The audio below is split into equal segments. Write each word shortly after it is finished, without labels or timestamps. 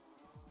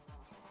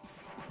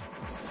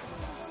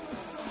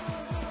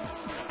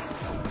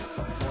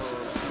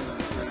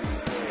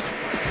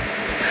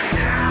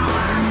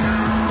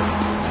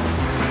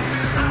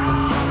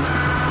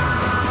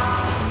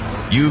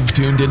You've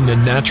tuned into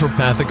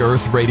Naturopathic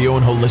Earth Radio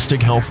and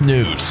Holistic Health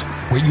News,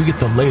 where you get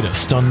the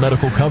latest on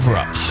medical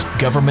cover-ups,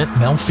 government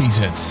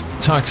malfeasance,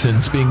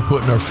 toxins being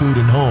put in our food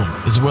and home,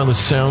 as well as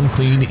sound,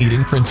 clean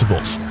eating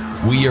principles.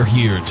 We are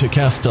here to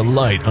cast a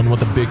light on what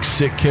the big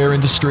sick care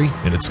industry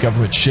and its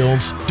government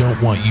shills don't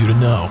want you to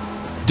know.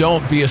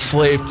 Don't be a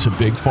slave to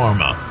Big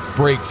Pharma.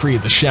 Break free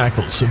of the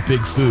shackles of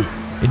Big Food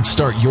and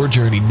start your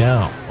journey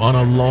now on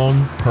a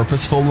long,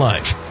 purposeful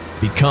life.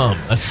 Become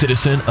a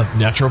citizen of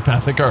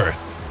Naturopathic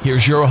Earth.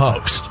 Here's your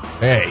host,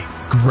 A.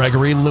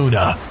 Gregory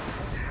Luna.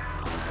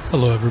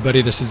 Hello,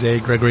 everybody. This is A.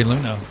 Gregory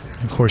Luna.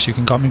 Of course, you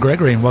can call me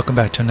Gregory, and welcome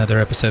back to another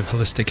episode of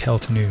Holistic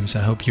Health News. I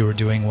hope you are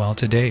doing well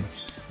today.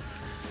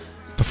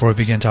 Before we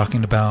begin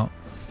talking about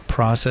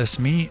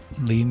processed meat,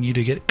 leading you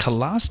to get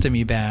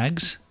colostomy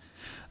bags,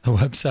 the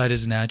website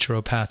is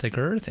Naturopathic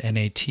Earth,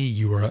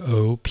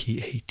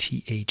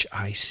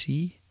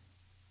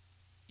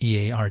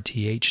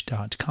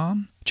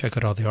 Naturopathicearth.com. Check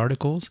out all the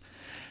articles.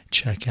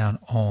 Check out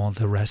all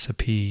the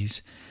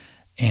recipes.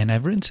 And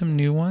I've written some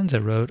new ones. I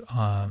wrote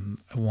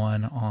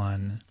one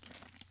on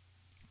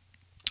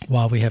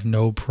why we have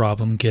no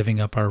problem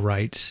giving up our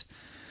rights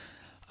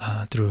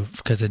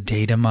because of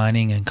data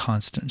mining and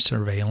constant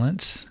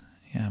surveillance.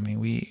 Yeah,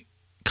 we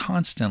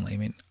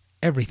constantly,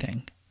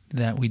 everything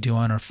that we do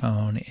on our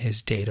phone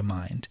is data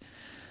mined.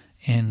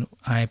 And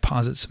I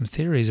posit some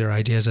theories or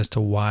ideas as to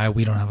why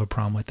we don't have a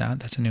problem with that.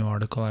 That's a new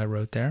article I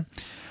wrote there.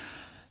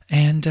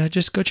 And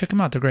just go check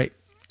them out. They're great.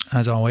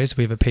 As always,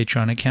 we have a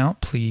Patreon account.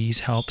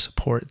 Please help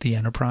support the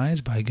enterprise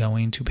by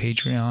going to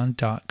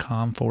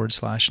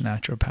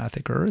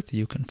patreon.com/naturopathic earth.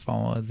 You can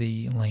follow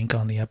the link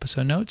on the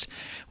episode notes.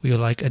 We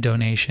would like a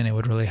donation. It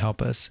would really help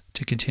us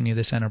to continue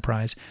this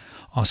enterprise.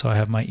 Also, I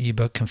have my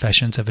ebook,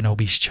 Confessions of an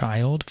Obese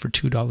Child, for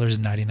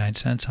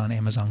 $2.99 on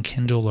Amazon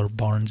Kindle or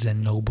Barnes &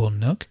 Noble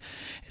Nook.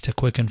 It's a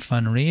quick and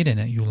fun read,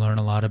 and you learn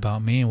a lot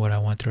about me and what I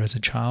went through as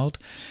a child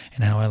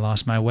and how I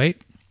lost my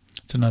weight.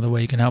 It's another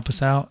way you can help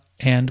us out.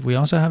 And we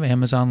also have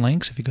Amazon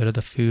links. If you go to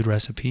the food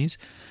recipes,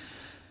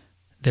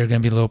 there are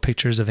going to be little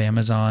pictures of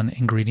Amazon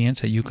ingredients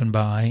that you can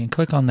buy. And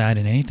click on that,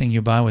 and anything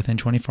you buy within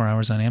 24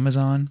 hours on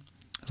Amazon,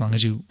 as long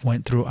as you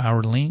went through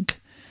our link,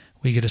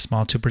 we get a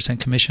small 2%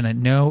 commission at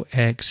no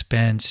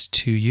expense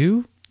to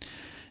you.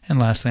 And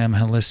lastly, I'm a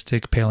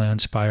holistic,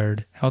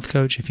 paleo-inspired health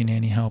coach. If you need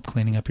any help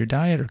cleaning up your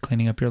diet or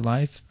cleaning up your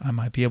life, I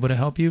might be able to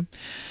help you.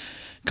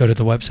 Go to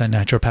the website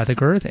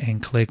Naturopathic Earth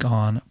and click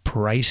on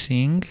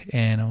pricing,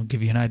 and I'll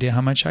give you an idea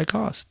how much I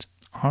cost.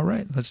 All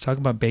right, let's talk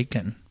about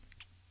bacon.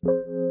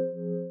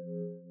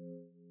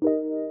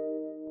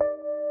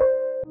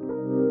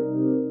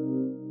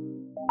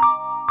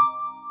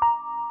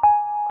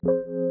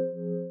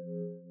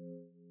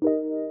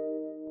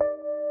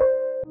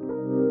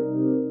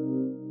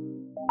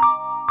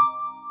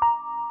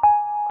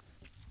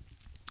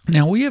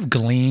 Now, we have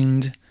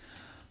gleaned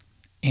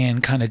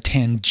and kind of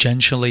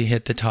tangentially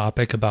hit the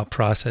topic about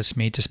processed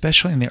meats,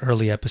 especially in the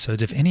early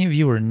episodes. If any of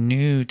you are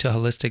new to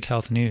Holistic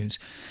Health News,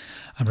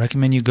 I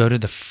recommend you go to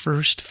the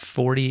first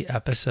 40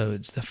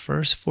 episodes. The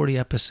first 40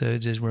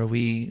 episodes is where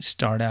we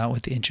start out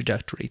with the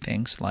introductory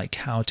things like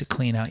how to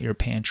clean out your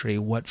pantry,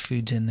 what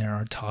foods in there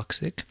are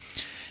toxic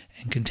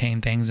and contain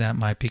things that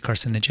might be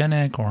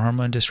carcinogenic or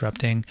hormone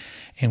disrupting,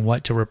 and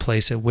what to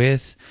replace it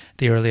with.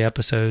 The early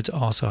episodes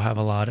also have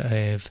a lot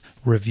of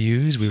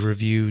reviews. We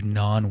review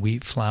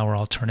non-wheat flour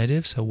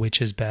alternatives, so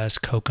which is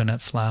best,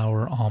 coconut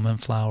flour,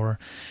 almond flour.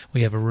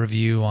 We have a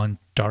review on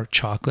dark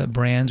chocolate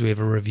brands. We have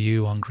a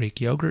review on Greek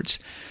yogurts.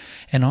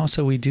 And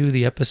also we do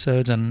the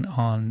episodes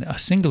on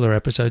singular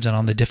episodes and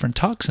on the different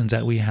toxins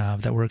that we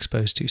have that we're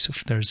exposed to. So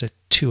there's a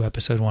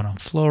 2-episode one on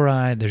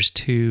fluoride, there's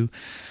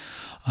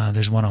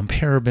one on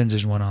parabens,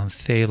 there's one on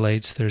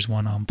phthalates, there's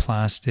one on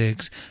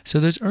plastics.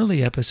 So those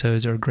early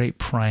episodes are a great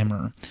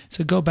primer.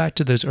 So go back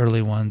to those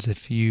early ones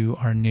if you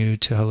are new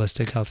to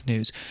Holistic Health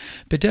News.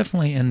 But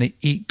definitely in the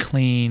Eat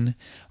Clean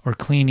or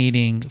Clean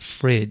Eating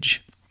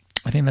fridge,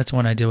 I think that's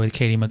one I did with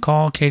Katie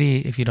McCall.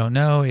 Katie, if you don't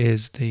know,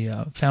 is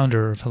the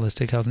founder of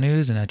Holistic Health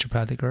News and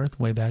Naturopathic Earth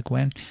way back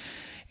when.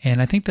 And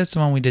I think that's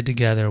the one we did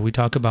together. We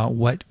talk about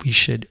what we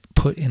should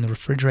put in the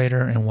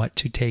refrigerator and what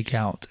to take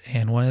out.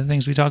 And one of the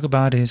things we talk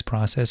about is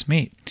processed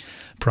meat.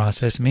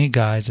 Processed meat,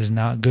 guys, is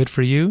not good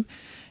for you.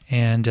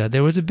 And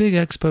there was a big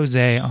expose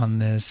on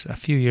this a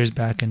few years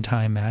back in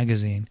Time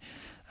magazine.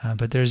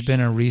 But there's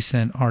been a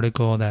recent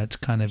article that's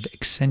kind of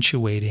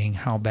accentuating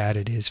how bad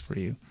it is for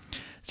you.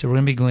 So we're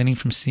going to be gleaning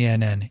from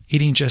CNN.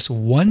 Eating just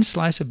one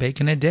slice of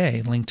bacon a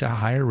day linked to a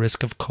higher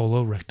risk of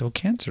colorectal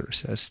cancer,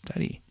 says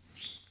study.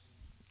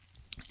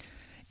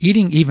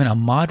 Eating even a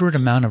moderate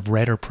amount of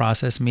red or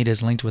processed meat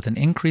is linked with an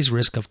increased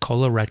risk of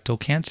colorectal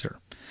cancer,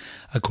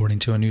 according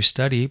to a new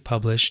study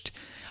published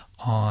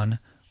on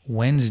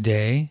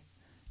Wednesday,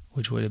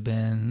 which would have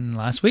been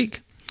last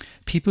week.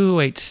 People who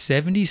ate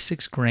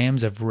 76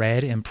 grams of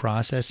red and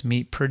processed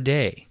meat per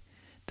day,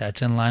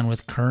 that's in line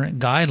with current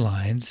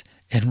guidelines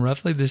and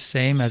roughly the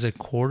same as a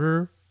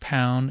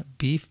quarter-pound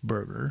beef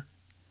burger,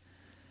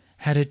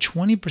 had a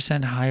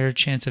 20% higher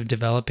chance of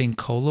developing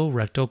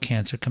colorectal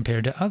cancer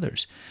compared to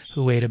others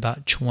who ate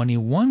about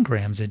 21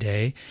 grams a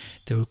day,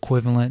 the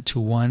equivalent to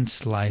one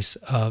slice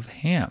of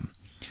ham.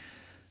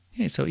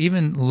 Okay, so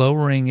even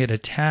lowering it a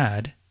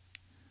tad,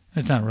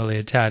 it's not really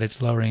a tad,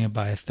 it's lowering it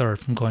by a third,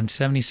 from going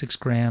 76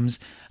 grams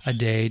a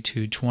day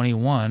to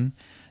 21,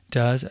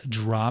 does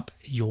drop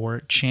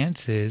your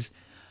chances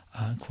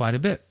quite a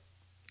bit.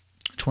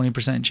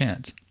 20%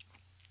 chance.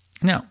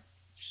 Now,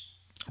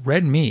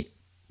 red meat,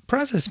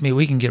 processed meat,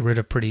 we can get rid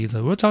of pretty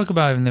easily. We'll talk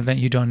about in the event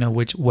you don't know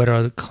what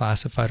are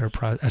classified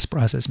as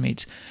processed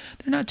meats.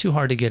 They're not too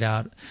hard to get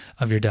out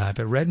of your diet.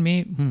 But red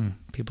meat,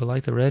 people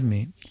like the red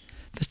meat.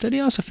 The study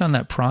also found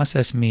that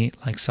processed meat,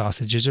 like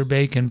sausages or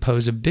bacon,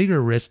 pose a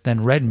bigger risk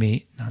than red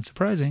meat, not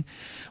surprising,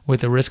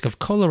 with the risk of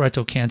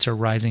colorectal cancer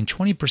rising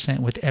 20%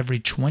 with every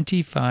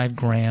 25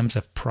 grams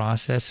of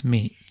processed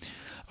meat,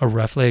 or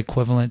roughly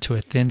equivalent to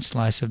a thin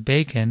slice of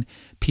bacon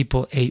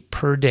people ate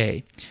per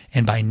day,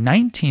 and by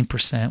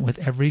 19% with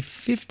every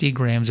 50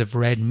 grams of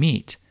red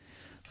meat,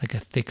 like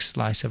a thick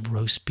slice of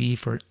roast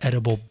beef or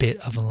edible bit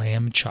of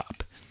lamb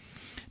chop.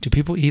 Do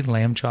people eat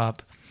lamb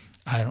chop?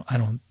 I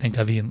don't think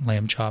I've eaten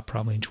lamb chop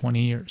probably in 20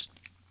 years.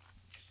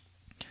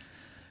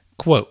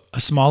 Quote, a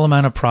small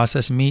amount of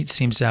processed meat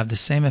seems to have the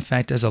same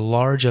effect as a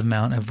large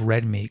amount of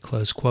red meat,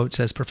 close quote,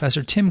 says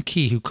Professor Tim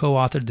Key, who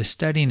co-authored the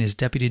study and is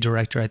deputy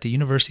director at the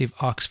University of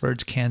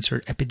Oxford's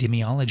Cancer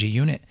Epidemiology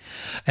Unit.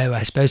 Oh,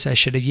 I suppose I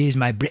should have used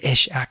my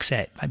British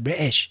accent. My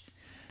British.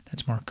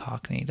 That's more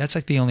Cockney. That's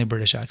like the only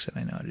British accent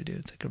I know how to do.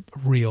 It's like a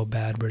real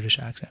bad British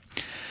accent.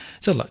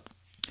 So look,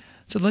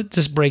 let's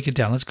just break it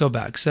down. Let's go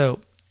back. So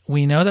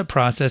we know that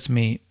processed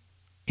meat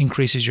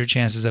increases your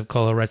chances of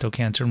colorectal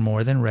cancer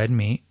more than red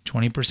meat,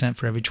 20%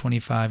 for every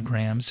 25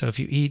 grams. So if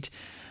you eat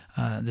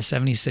the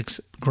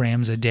 76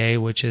 grams a day,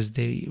 which is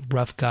the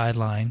rough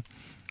guideline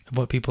of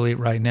what people eat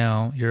right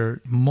now, you're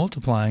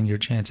multiplying your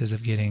chances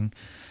of getting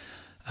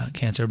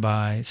cancer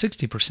by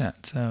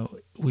 60%. So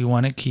we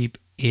want to keep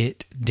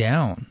it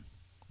down.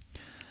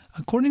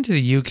 According to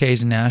the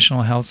UK's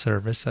National Health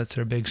Service, that's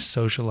their big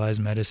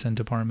socialized medicine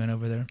department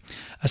over there,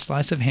 a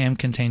slice of ham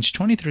contains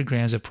 23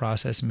 grams of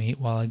processed meat,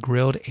 while a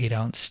grilled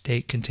 8-ounce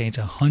steak contains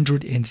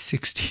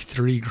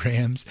 163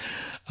 grams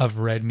of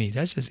red meat.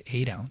 That's just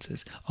 8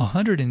 ounces,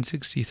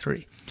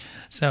 163.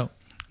 So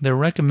they're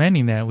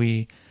recommending that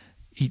we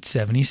eat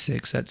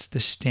 76. That's the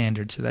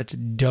standard. So that's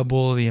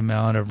double the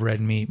amount of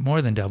red meat,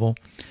 more than double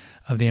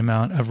of the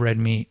amount of red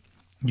meat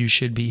you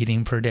should be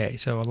eating per day.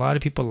 So a lot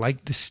of people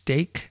like the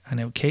steak. I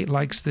know Kate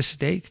likes the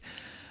steak.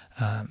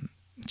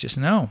 Just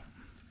know,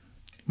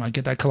 you might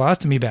get that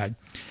colostomy bag.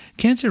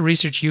 Cancer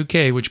Research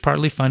UK, which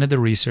partly funded the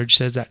research,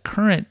 says that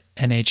current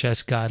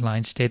NHS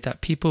guidelines state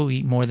that people who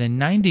eat more than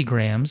 90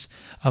 grams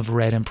of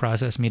red and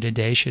processed meat a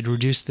day should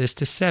reduce this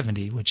to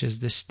 70, which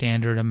is the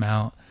standard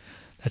amount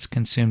that's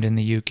consumed in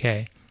the UK.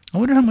 I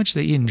wonder how much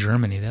they eat in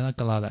Germany. They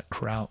like a lot of that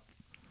kraut,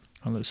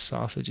 all those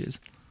sausages.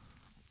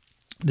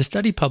 The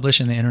study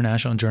published in the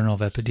International Journal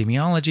of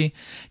Epidemiology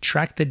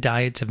tracked the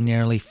diets of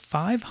nearly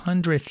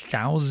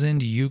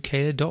 500,000 UK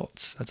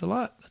adults. That's a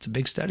lot. That's a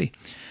big study.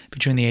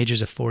 Between the ages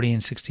of 40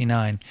 and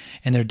 69.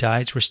 And their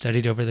diets were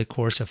studied over the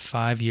course of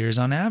 5 years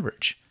on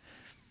average.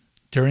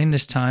 During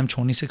this time,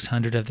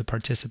 2,600 of the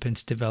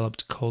participants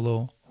developed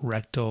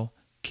colorectal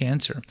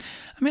cancer.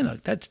 I mean,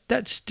 look,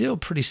 that's still a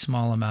pretty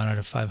small amount out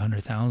of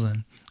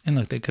 500,000. And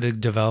look, they could have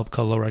developed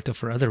colorectal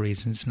for other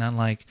reasons. It's not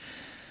like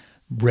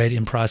red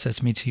and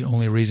processed meat's the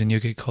only reason you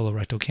get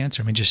colorectal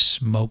cancer. I mean, just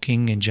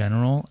smoking in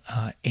general,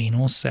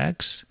 anal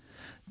sex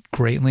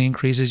greatly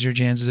increases your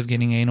chances of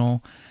getting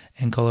anal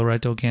and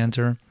colorectal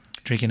cancer.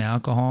 Drinking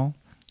alcohol.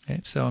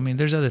 Okay? So, I mean,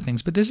 there's other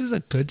things. But this is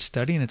a good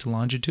study, and it's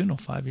longitudinal.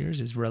 5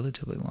 years is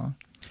relatively long.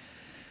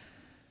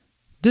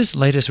 This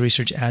latest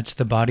research adds to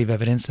the body of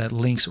evidence that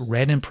links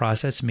red and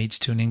processed meats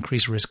to an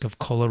increased risk of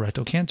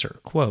colorectal cancer.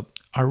 Quote,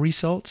 our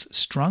results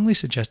strongly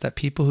suggest that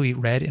people who eat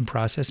red and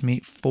processed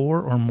meat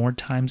 4 or more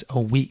times a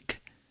week,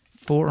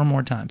 4 or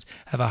more times,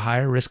 have a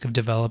higher risk of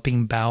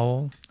developing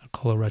bowel or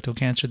colorectal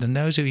cancer than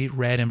those who eat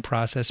red and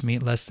processed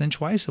meat less than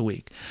twice a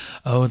week.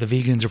 Oh, the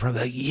vegans are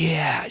probably like,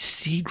 yeah,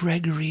 see,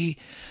 Gregory,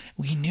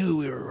 we knew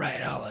we were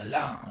right all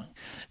along.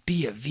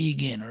 Be a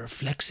vegan or a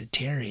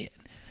flexitarian.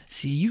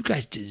 See, you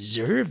guys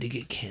deserve to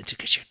get cancer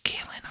because you're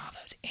killing all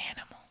those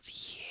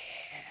animals.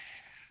 Yeah.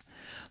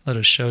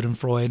 Little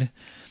Schadenfreude.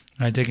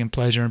 Right, taking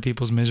pleasure in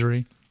people's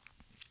misery.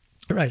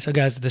 All right, so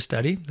guys, the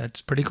study,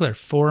 that's pretty clear.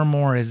 4 or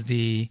more is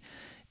the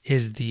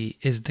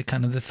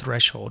kind of the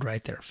threshold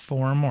right there.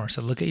 4 or more.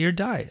 So look at your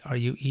diet. Are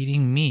you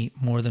eating meat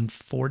more than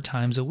 4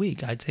 times a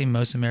week? I'd say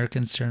most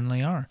Americans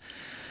certainly are.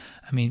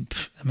 I mean,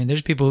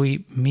 there's people who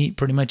eat meat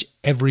pretty much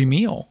every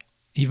meal,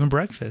 even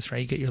breakfast,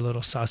 right? You get your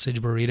little sausage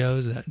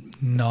burritos that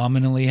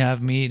nominally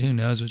have meat. Who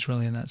knows what's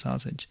really in that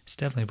sausage? It's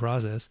definitely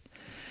processed.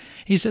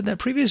 He said that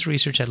previous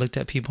research had looked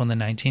at people in the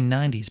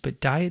 1990s, but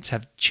diets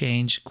have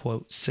changed,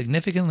 quote,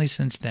 significantly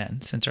since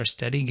then, since our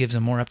study gives a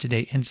more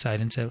up-to-date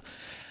insight into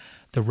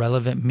the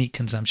relevant meat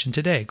consumption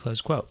today,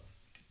 close quote.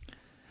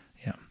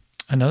 Yeah.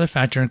 Another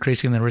factor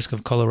increasing the risk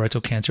of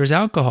colorectal cancer is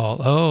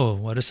alcohol. Oh,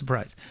 what a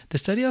surprise. The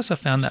study also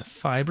found that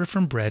fiber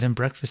from bread and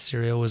breakfast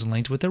cereal was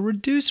linked with a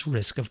reduced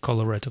risk of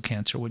colorectal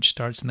cancer, which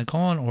starts in the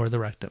colon or the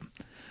rectum.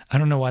 I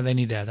don't know why they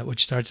need to add that,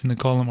 which starts in the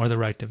colon or the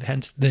rectum,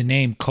 hence the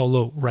name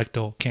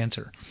colorectal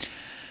cancer.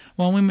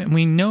 Well,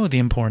 we know the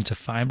importance of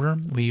fiber.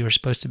 We are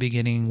supposed to be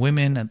getting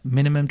women a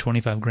minimum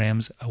 25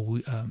 grams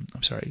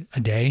a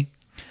day.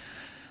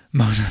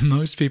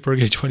 Most people are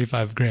getting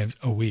 25 grams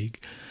a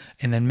week.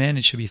 And then men,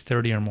 it should be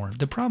 30 or more.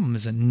 The problem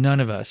is that none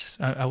of us,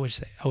 I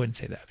wouldn't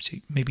say that. So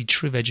maybe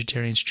true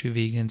vegetarians, true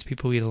vegans,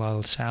 people who eat a lot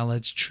of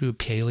salads, true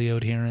paleo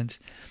adherents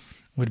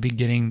would be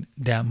getting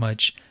that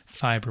much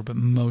fiber, but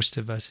most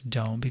of us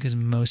don't, because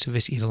most of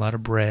us eat a lot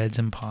of breads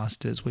and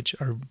pastas, which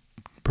are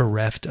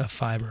bereft of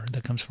fiber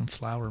that comes from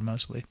flour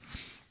mostly.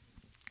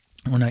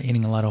 We're not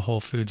eating a lot of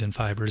whole foods and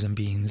fibers and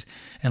beans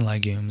and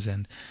legumes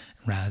and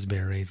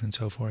raspberries and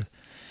so forth.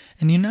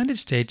 In the United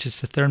States, it's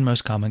the third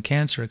most common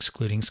cancer,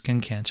 excluding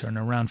skin cancer, and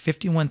around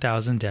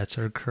 51,000 deaths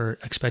are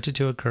expected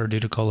to occur due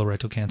to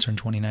colorectal cancer in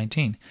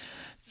 2019.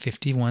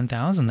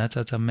 51,000,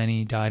 that's how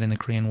many died in the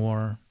Korean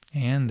War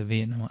and the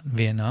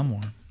Vietnam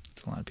War.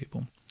 That's a lot of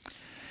people.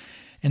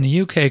 In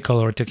the UK,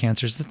 colorectal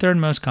cancer is the third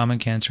most common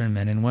cancer in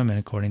men and women,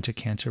 according to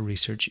Cancer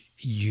Research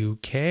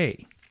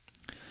UK.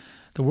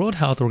 The World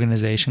Health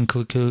Organization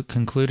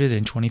concluded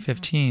in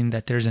 2015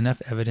 that there's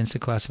enough evidence to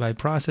classify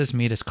processed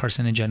meat as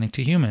carcinogenic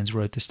to humans,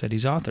 wrote the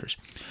study's authors.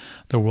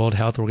 The World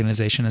Health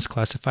Organization has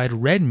classified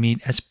red meat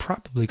as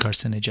probably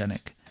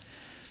carcinogenic.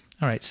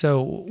 All right,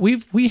 so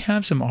we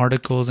have some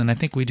articles, and I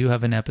think we do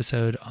have an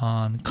episode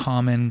on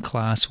common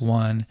class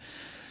 1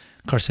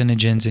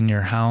 carcinogens in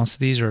your house.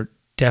 These are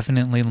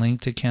definitely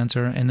linked to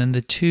cancer, and then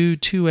the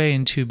 2A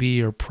and 2B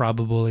are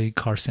probably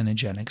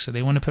carcinogenic. So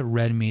they want to put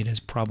red meat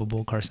as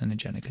probable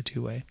carcinogenic, a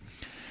 2A.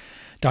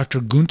 Dr.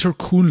 Günter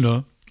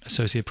Kuhnle,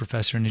 associate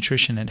professor in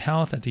nutrition and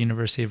health at the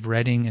University of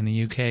Reading in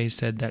the UK,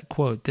 said that,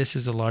 quote, "This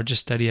is the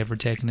largest study ever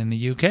taken in the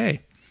UK."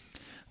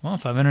 Well,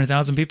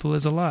 500,000 people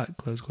is a lot,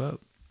 close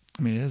quote.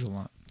 I mean, it is a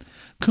lot.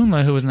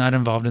 Kuhnle, who was not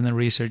involved in the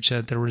research,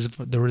 said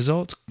the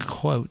results,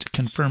 quote,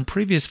 "confirm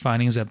previous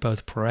findings that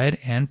both bread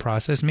and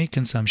processed meat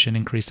consumption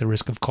increase the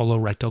risk of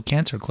colorectal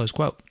cancer," close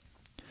quote.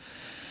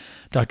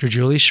 Dr.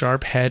 Julie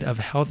Sharp, head of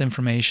health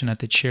information at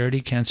the charity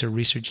Cancer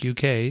Research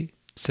UK,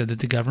 said that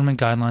the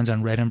government guidelines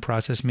on red and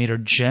processed meat are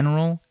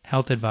general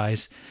health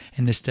advice,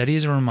 and the study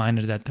is a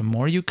reminder that the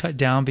more you cut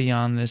down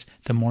beyond this,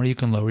 the more you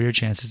can lower your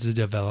chances of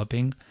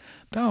developing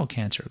bowel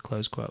cancer,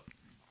 close quote.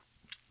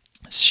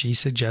 She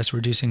suggests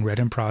reducing red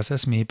and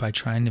processed meat by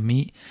try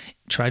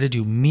to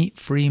do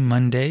meat-free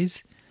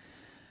Mondays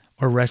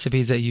or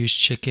recipes that use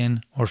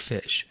chicken or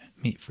fish,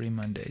 meat-free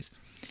Mondays.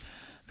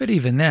 But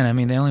even then, I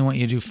mean, they only want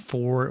you to do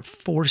four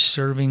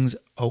servings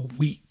a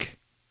week.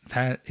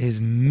 That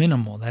is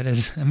minimal. That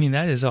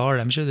is hard.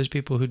 I'm sure there's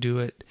people who do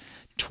it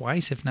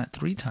twice, if not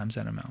 3 times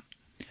that amount.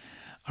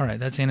 All right,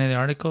 that's the end of the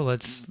article.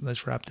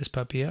 Let's wrap this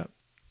puppy up.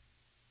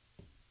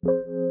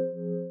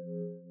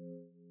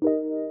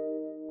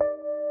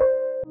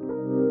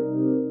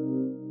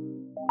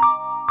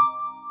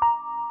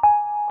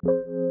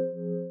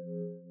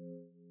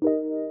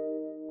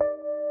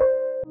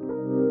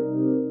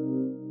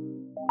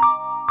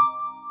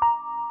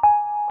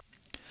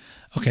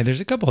 Okay,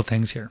 there's a couple of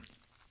things here.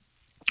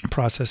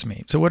 Processed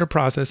meat. So what are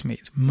processed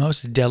meats?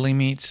 Most deli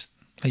meats,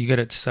 you get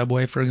at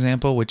Subway, for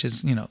example, which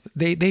is,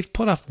 they've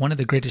pulled off one of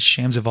the greatest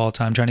shams of all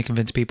time, trying to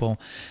convince people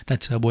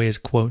that Subway is,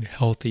 quote,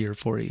 healthier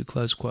for you,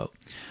 close quote.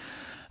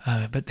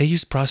 But they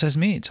use processed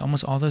meats.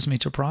 Almost all those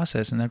meats are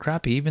processed, and they're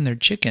crappy. Even their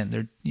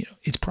chicken,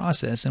 it's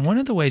processed. And one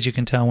of the ways you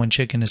can tell when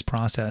chicken is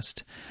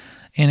processed,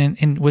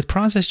 and with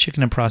processed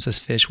chicken and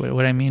processed fish,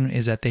 what I mean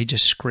is that they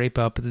just scrape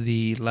up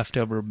the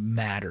leftover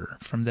matter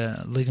from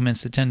the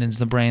ligaments, the tendons,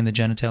 the brain, the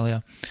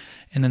genitalia,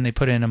 and then they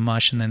put it in a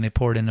mush, and then they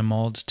pour it into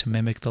molds to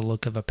mimic the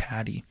look of a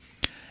patty.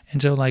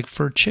 And so, like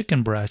for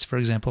chicken breasts, for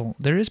example,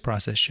 there is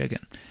processed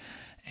chicken.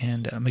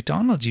 And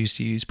McDonald's used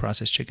to use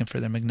processed chicken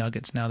for their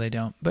McNuggets. Now they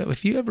don't. But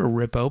if you ever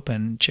rip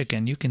open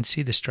chicken, you can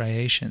see the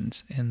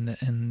striations in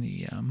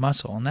the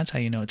muscle, and that's how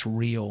you know it's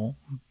real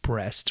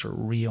breast or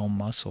real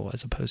muscle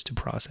as opposed to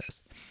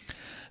processed.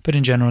 But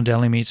in general,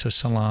 deli meats, so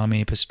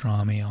salami,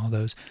 pastrami, all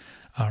those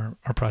are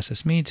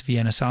processed meats.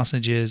 Vienna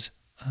sausages,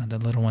 the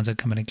little ones that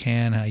come in a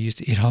can, I used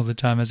to eat all the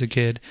time as a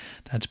kid,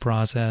 that's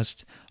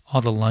processed.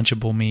 All the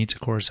Lunchable meats, of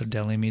course, are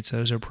deli meats.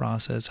 Those are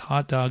processed.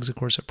 Hot dogs, of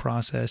course, are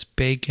processed.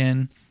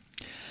 Bacon.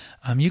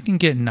 You can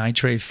get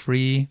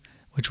nitrate-free,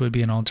 which would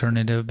be an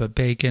alternative, but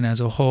bacon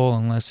as a whole,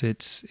 unless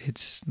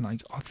it's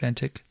like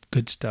authentic,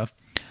 good stuff,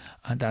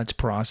 that's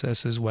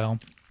processed as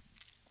well.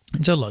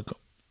 And so look,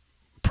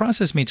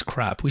 processed meat's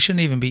crap. We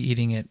shouldn't even be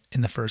eating it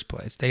in the first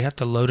place. They have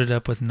to load it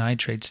up with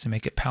nitrates to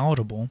make it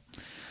palatable,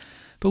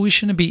 but we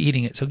shouldn't be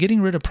eating it. So getting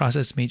rid of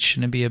processed meat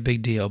shouldn't be a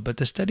big deal, but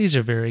the studies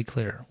are very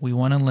clear. We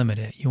want to limit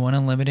it. You want to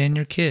limit it in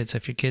your kids.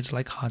 If your kids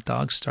like hot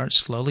dogs, start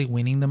slowly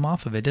weaning them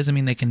off of it. Doesn't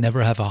mean they can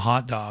never have a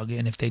hot dog,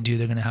 and if they do,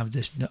 they're going to have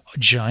this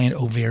giant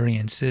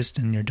ovarian cyst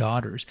in your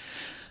daughters.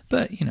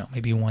 But,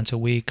 maybe once a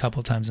week,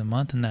 couple times a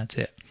month, and that's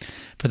it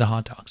for the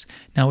hot dogs.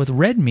 Now, with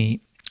red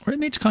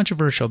meat's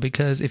controversial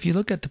because if you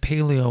look at the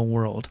paleo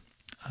world,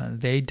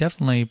 they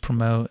definitely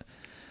promote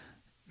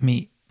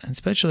meat,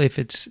 especially if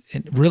it's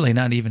really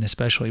not even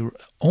especially,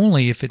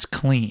 only if it's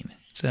clean.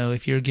 So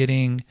if you're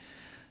getting,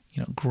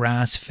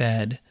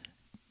 grass-fed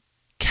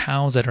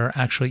cows that are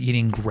actually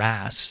eating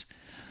grass,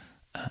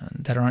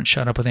 that aren't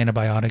shot up with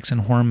antibiotics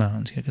and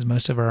hormones, because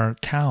most of our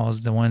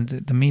cows,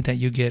 the meat that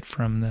you get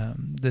from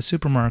the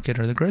supermarket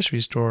or the grocery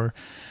store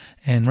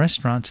and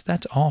restaurants,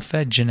 that's all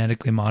fed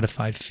genetically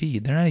modified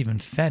feed. They're not even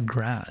fed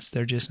grass.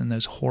 They're just in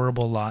those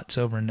horrible lots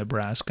over in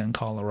Nebraska and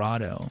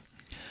Colorado.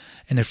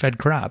 And they're fed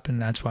crap,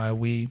 and that's why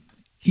we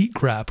eat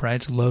crap, right?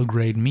 It's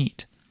low-grade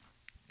meat.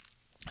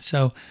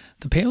 So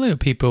the paleo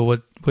people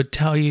would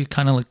tell you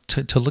kind of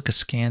to look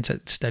askance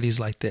at studies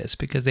like this,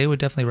 because they would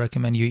definitely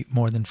recommend you eat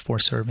more than 4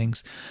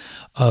 servings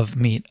of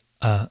meat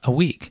a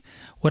week.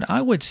 What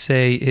I would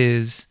say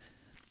is,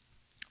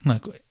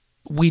 look,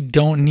 we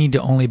don't need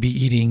to only be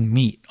eating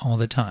meat all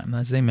the time.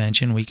 As they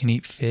mentioned, we can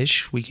eat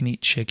fish, we can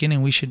eat chicken,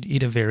 and we should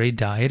eat a varied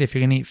diet. If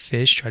you're going to eat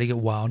fish, try to get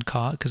wild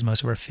caught, because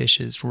most of our fish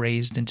is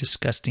raised in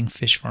disgusting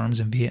fish farms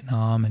in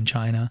Vietnam and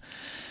China,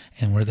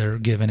 and where they're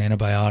given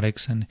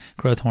antibiotics and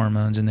growth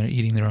hormones, and they're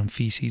eating their own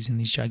feces in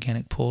these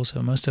gigantic pools.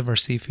 So most of our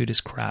seafood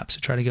is crap. So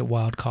try to get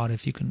wild caught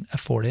if you can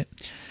afford it.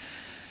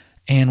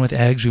 And with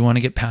eggs, we want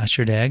to get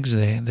pastured eggs.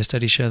 The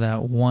studies show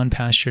that 1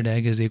 pastured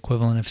egg is the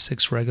equivalent of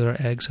 6 regular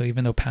eggs. So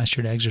even though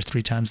pastured eggs are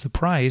 3 times the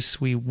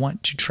price, we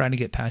want to try to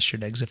get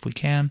pastured eggs if we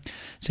can.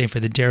 Same for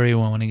the dairy.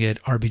 We want to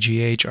get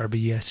RBGH,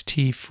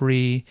 RBST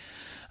free,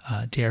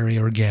 dairy,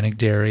 organic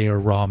dairy, or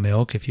raw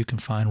milk if you can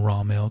find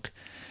raw milk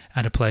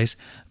at a place.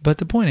 But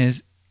the point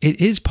is, it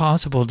is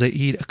possible to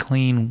eat a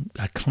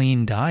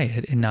clean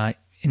diet and not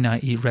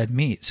eat red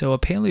meat. So a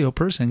paleo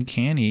person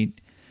can eat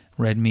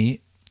red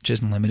meat,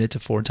 just limit it to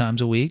 4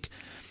 times a week,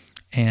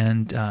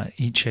 and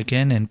eat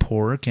chicken and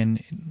pork,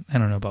 and I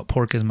don't know about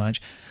pork as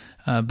much,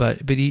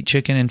 but eat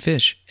chicken and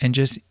fish, and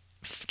just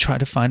try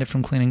to find it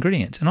from clean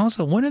ingredients. And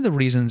also, one of the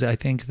reasons I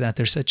think that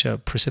there's such a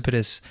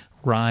precipitous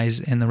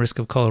rise in the risk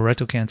of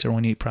colorectal cancer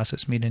when you eat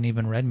processed meat and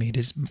even red meat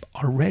is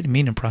our red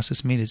meat and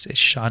processed meat is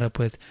shot up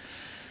with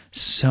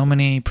so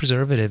many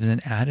preservatives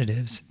and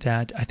additives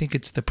that I think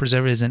it's the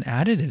preservatives and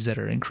additives that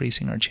are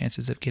increasing our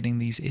chances of getting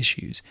these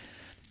issues.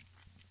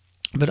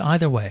 But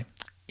either way,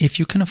 if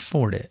you can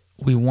afford it,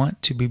 we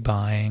want to be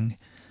buying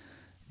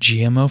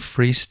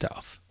GMO-free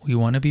stuff. We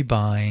want to be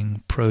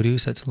buying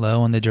produce that's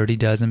low on the Dirty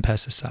Dozen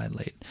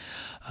pesticide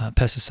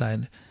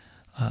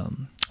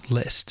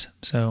list.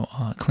 So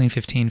Clean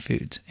 15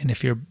 foods. And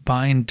if you're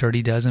buying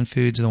Dirty Dozen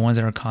foods, the ones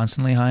that are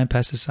constantly high in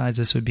pesticides,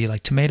 this would be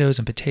like tomatoes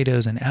and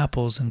potatoes and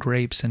apples and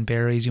grapes and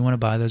berries. You want to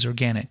buy those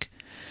organic.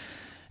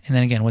 And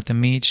then again, with the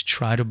meats,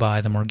 try to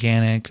buy them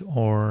organic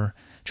or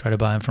try to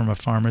buy them from a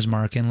farmer's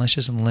market, and let's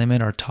just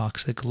limit our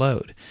toxic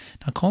load.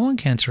 Now, colon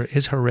cancer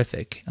is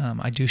horrific.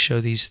 I do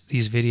show these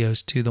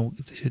videos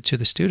to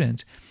the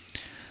students,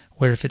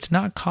 where if it's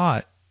not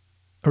caught,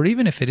 or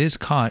even if it is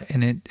caught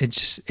and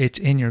it's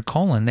in your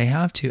colon, they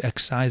have to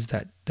excise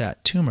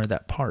that tumor,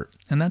 that part,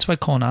 and that's why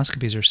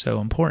colonoscopies are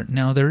so important.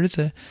 Now, there is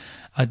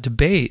a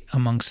debate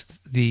amongst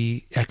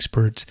the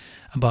experts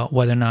about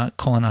whether or not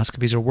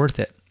colonoscopies are worth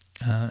it.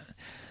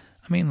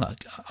 I mean,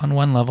 look, on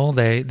one level,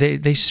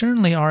 they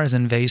certainly are as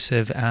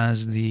invasive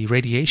as the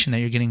radiation that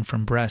you're getting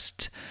from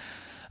breast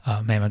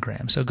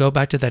mammogram. So go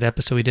back to that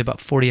episode we did about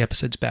 40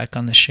 episodes back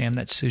on the sham,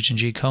 that's Susan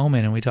G. Komen,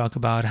 and we talk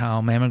about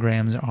how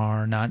mammograms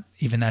are not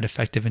even that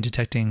effective in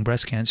detecting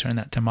breast cancer, and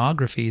that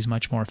thermography is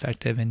much more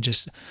effective, and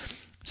just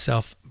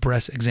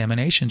self-breast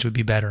examinations would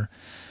be better.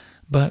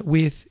 But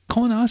with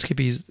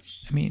colonoscopies,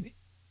 I mean,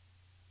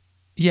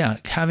 yeah,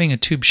 having a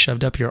tube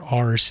shoved up your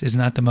arse is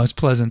not the most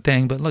pleasant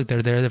thing, but look,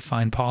 they're there to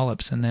find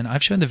polyps. And then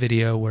I've shown the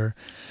video where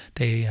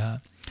they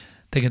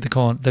get the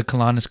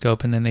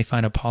colonoscope, and then they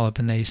find a polyp,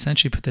 and they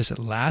essentially put this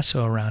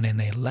lasso around it, and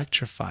they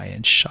electrify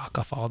and shock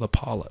off all the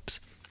polyps.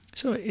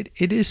 So it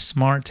is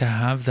smart to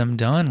have them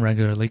done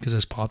regularly, because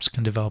those polyps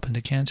can develop into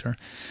cancer,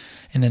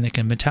 and then they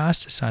can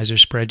metastasize or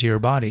spread to your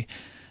body.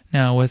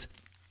 Now, with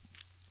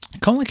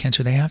colon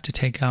cancer, they have to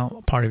take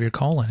out part of your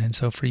colon, and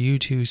so for you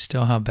to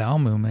still have bowel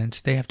movements,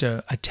 they have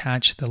to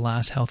attach the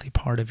last healthy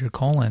part of your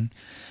colon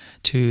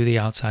to the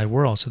outside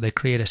world. So they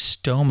create a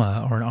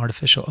stoma, or an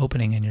artificial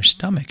opening in your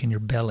stomach, in your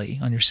belly,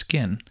 on your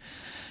skin.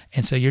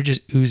 And so you're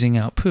just oozing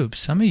out poop.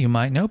 Some of you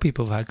might know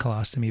people who've had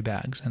colostomy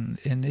bags, and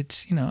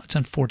it's, it's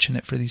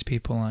unfortunate for these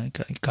people.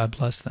 Like, God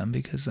bless them,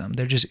 because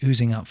they're just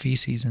oozing out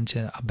feces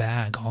into a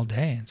bag all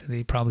day, and so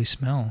they probably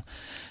smell,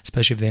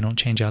 especially if they don't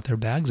change out their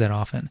bags that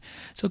often.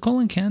 So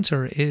colon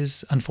cancer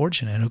is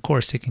unfortunate, and of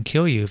course it can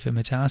kill you if it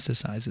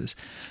metastasizes.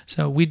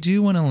 So we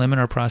do want to limit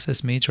our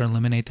processed meats or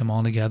eliminate them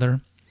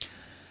altogether.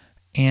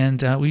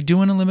 And we do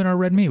want to limit our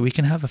red meat. We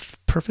can have a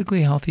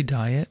perfectly healthy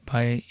diet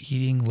by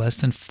eating less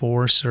than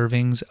 4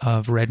 servings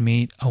of red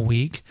meat a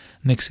week,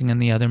 mixing in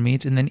the other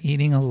meats, and then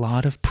eating a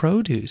lot of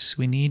produce.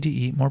 We need to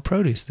eat more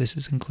produce.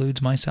 This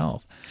includes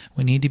myself.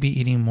 We need to be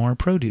eating more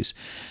produce.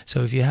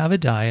 So if you have a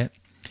diet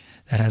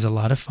that has a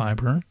lot of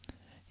fiber.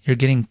 You're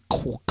getting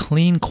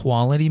clean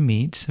quality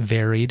meats,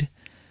 varied,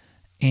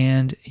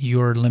 and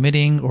you're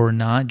limiting or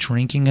not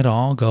drinking at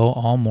all. Go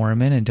all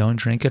Mormon and don't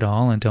drink at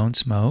all and don't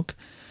smoke.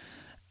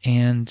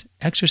 And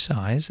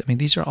exercise. I mean,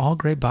 these are all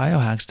great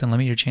biohacks to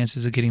limit your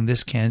chances of getting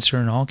this cancer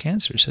and all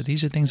cancers. So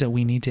these are things that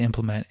we need to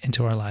implement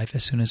into our life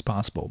as soon as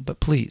possible.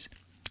 But please,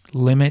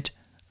 limit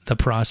the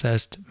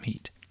processed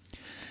meat.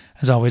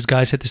 As always,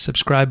 guys, hit the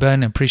subscribe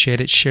button.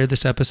 Appreciate it. Share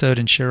this episode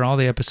and share all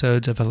the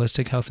episodes of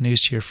Holistic Health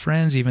News to your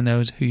friends, even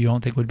those who you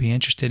don't think would be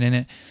interested in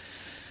it.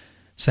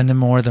 Send them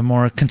the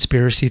more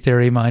conspiracy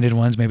theory-minded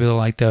ones. Maybe they'll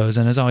like those.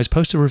 And as always,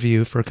 post a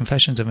review for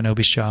Confessions of an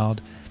Obese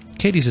Child,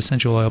 Katie's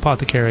Essential Oil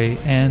Apothecary,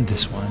 and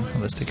this one,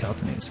 Holistic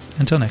Health News.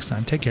 Until next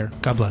time, take care.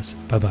 God bless.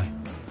 Bye-bye.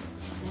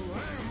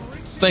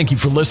 Thank you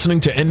for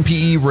listening to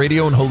NPE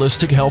Radio and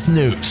Holistic Health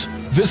News.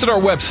 Visit our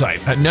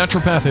website at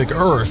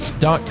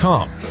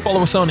naturopathicearth.com.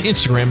 Follow us on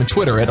Instagram and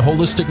Twitter at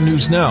Holistic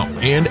News Now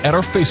and at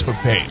our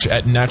Facebook page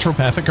at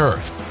Naturopathic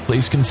Earth.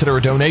 Please consider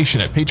a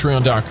donation at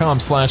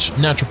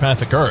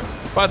patreon.com/naturopathic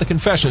earth. Buy the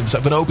Confessions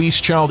of an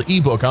Obese Child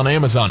ebook on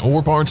Amazon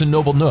or Barnes &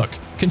 Noble Nook.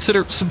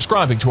 Consider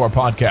subscribing to our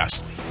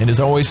podcast. And as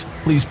always,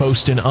 please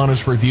post an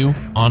honest review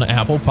on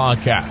Apple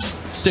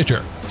Podcasts,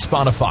 Stitcher,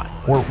 Spotify,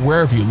 or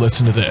wherever you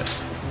listen to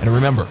this. And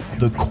remember,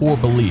 the core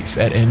belief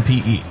at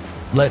NPE: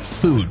 let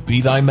food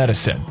be thy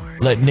medicine,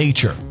 let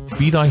nature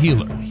be thy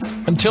healer.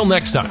 Until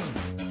next time.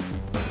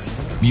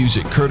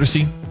 Music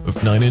courtesy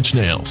of Nine Inch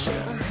Nails.